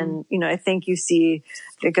STIs. Mm-hmm. And, I think you see,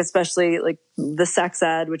 especially like the sex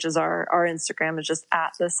ed, which is our Instagram is just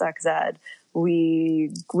at the sex ed.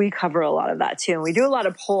 We cover a lot of that too. And we do a lot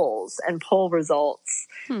of polls and poll results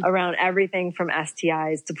around everything from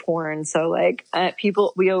STIs to porn. So like,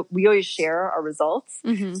 people, we always share our results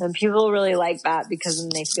mm-hmm. and people really like that because then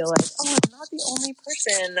they feel like, oh, I'm not the only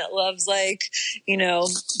person that loves like,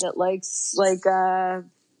 that likes like,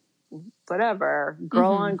 whatever,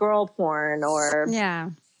 girl mm-hmm. on girl porn or,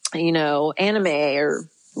 anime or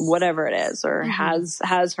whatever it is, or mm-hmm.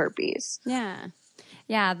 has herpes. Yeah.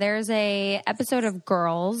 Yeah, there's a episode of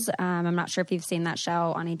Girls. I'm not sure if you've seen that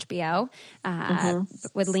show on HBO mm-hmm.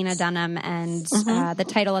 with Lena Dunham, and mm-hmm. The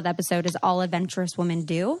title of the episode is "All Adventurous Women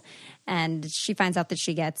Do." And she finds out that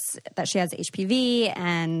she has HPV,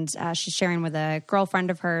 and she's sharing with a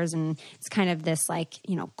girlfriend of hers, and it's kind of this like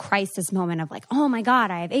crisis moment of like, oh my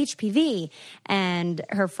God, I have HPV, and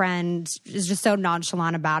her friend is just so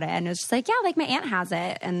nonchalant about it, and it's just like, yeah, like my aunt has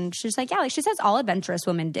it, and she's like, yeah, like she says all adventurous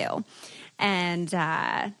women do. And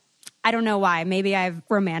I don't know why. Maybe I've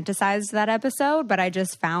romanticized that episode, but I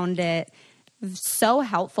just found it so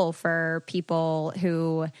helpful for people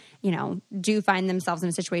who, do find themselves in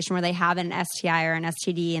a situation where they have an STI or an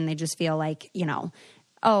STD and they just feel like,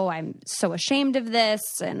 oh, I'm so ashamed of this,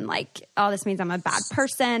 and like, oh, this means I'm a bad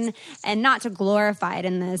person, and not to glorify it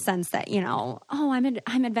in the sense that, you know, oh,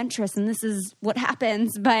 I'm adventurous and this is what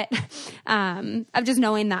happens, but of just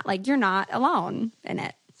knowing that like you're not alone in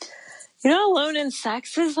it. You know, alone in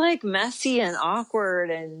sex is like messy and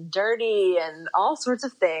awkward and dirty and all sorts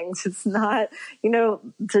of things. It's not, you know,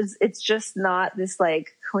 it's just not this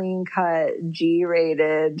like clean cut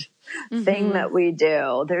G-rated thing that we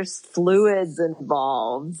do. There's fluids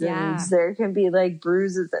involved, and there can be like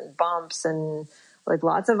bruises and bumps and like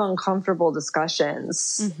lots of uncomfortable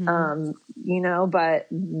discussions, you know, but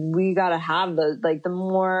we got to have the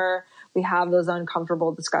more we have those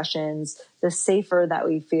uncomfortable discussions, the safer that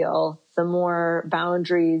we feel, the more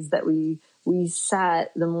boundaries that we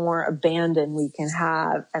set, the more abandon we can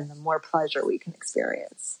have, and the more pleasure we can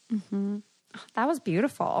experience. That was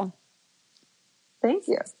beautiful. Thank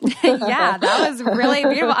you. Yeah, that was really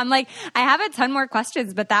beautiful. I'm like, I have a ton more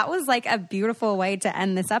questions, but that was like a beautiful way to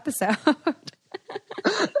end this episode.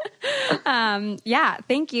 Yeah,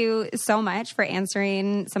 thank you so much for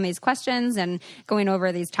answering some of these questions and going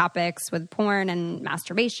over these topics with porn and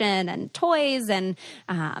masturbation and toys and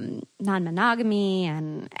non-monogamy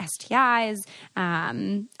and STIs.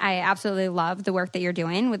 I absolutely love the work that you're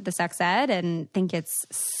doing with the sex ed and think it's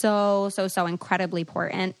so incredibly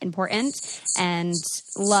important, and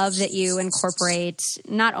love that you incorporate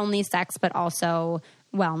not only sex but also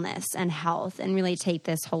wellness and health, and really take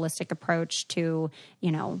this holistic approach to,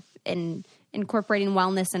 you know, in incorporating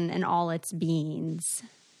wellness in all its beings.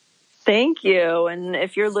 Thank you. And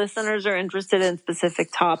if your listeners are interested in specific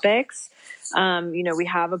topics, you know, we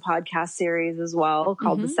have a podcast series as well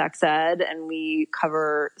called The Sex Ed, and we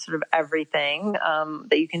cover sort of everything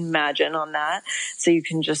that you can imagine on that. So you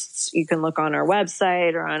can look on our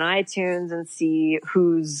website or on iTunes and see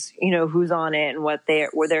who's on it and what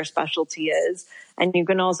their specialty is. And you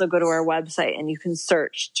can also go to our website and you can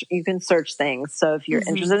search things. So if you're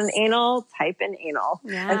interested in anal, type in anal.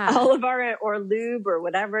 Yeah. And all of or lube or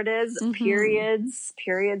whatever it is,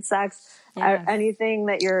 period sex, anything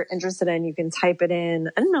that you're interested in, you can type it in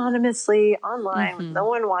anonymously online with no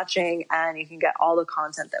one watching, and you can get all the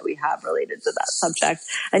content that we have related to that subject.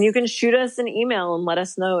 And you can shoot us an email and let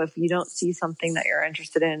us know if you don't see something that you're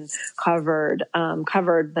interested in covered,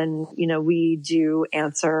 then, you know, we do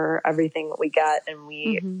answer everything that we get, and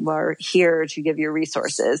we are here to give you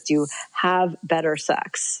resources to have better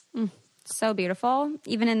sex. So beautiful.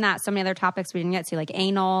 Even in that, so many other topics we didn't get to, like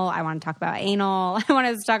anal. I want to talk about anal. I want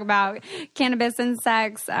to talk about cannabis and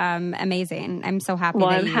sex. Amazing. I'm so happy. Well,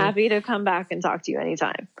 I'm happy to come back and talk to you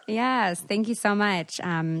anytime. Yes. Thank you so much.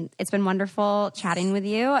 It's been wonderful chatting with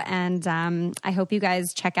you. And I hope you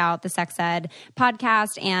guys check out the Sex Ed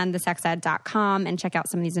podcast and thesexed.com and check out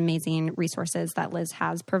some of these amazing resources that Liz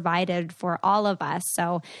has provided for all of us.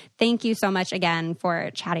 So thank you so much again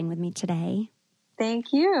for chatting with me today.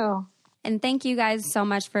 Thank you. And thank you guys so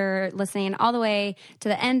much for listening all the way to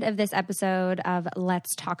the end of this episode of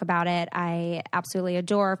Let's Talk About It. I absolutely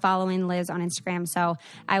adore following Liz on Instagram, so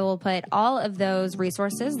I will put all of those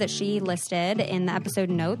resources that she listed in the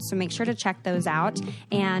episode notes, so make sure to check those out.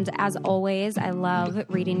 And as always, I love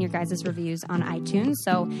reading your guys' reviews on iTunes,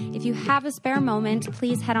 so if you have a spare moment,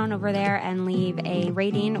 please head on over there and leave a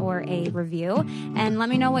rating or a review, and let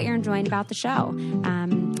me know what you're enjoying about the show.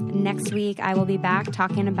 Next week, I will be back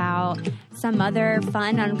talking about some other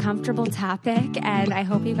fun, uncomfortable topic, and I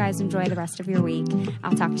hope you guys enjoy the rest of your week.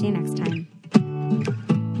 I'll talk to you next time.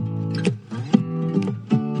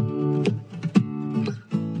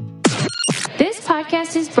 This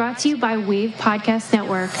podcast is brought to you by Wave Podcast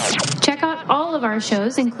Network. Check out all of our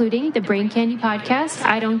shows, including the Brain Candy Podcast,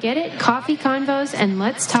 I Don't Get It, Coffee Convos, and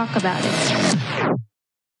Let's Talk About It.